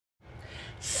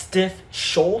stiff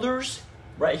shoulders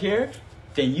right here,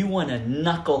 then you want to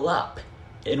knuckle up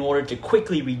in order to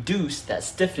quickly reduce that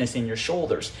stiffness in your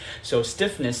shoulders. So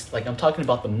stiffness, like I'm talking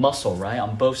about the muscle, right,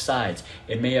 on both sides.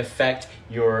 It may affect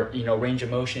your, range of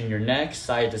motion in your neck,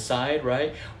 side to side,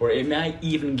 right? Or it might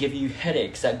even give you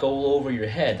headaches that go over your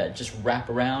head, that just wrap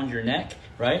around your neck,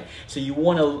 right? So you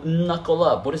want to knuckle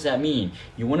up. What does that mean?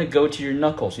 You want to go to your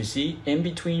knuckles. You see, in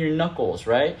between your knuckles,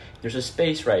 right? There's a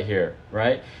space right here,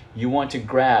 right? You want to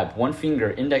grab one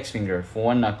finger, index finger, for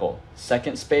one knuckle.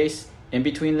 Second space, in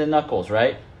between the knuckles,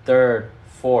 right? Third,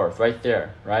 fourth, right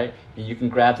there, right? And you can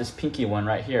grab this pinky one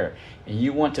right here. And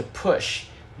you want to push.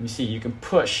 Let me see, you can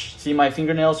push. See, my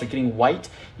fingernails are getting white?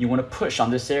 You want to push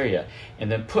on this area. And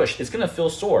then push. It's going to feel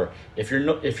sore. If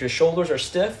your shoulders are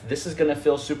stiff, this is going to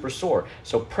feel super sore.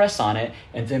 So press on it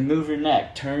and then move your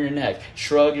neck, turn your neck,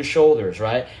 shrug your shoulders,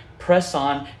 right? Press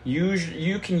on.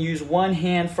 You can use one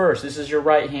hand first. This is your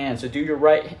right hand. So do your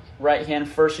right hand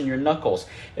first in your knuckles.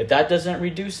 If that doesn't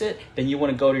reduce it, then you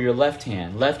want to go to your left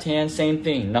hand. Left hand, same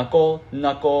thing. Knuckle,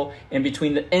 knuckle, in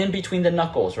between the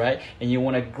knuckles, right? And you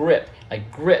want to grip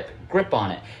on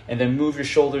it. And then move your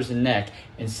shoulders and neck.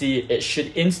 And see, it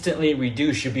should instantly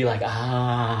reduce. You'll be like,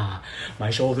 my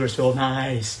shoulders feel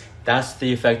nice. That's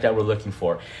the effect that we're looking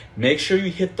for. Make sure you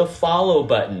hit the follow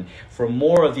button for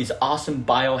more of these awesome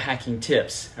biohacking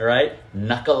tips, all right?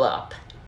 Knuckle up.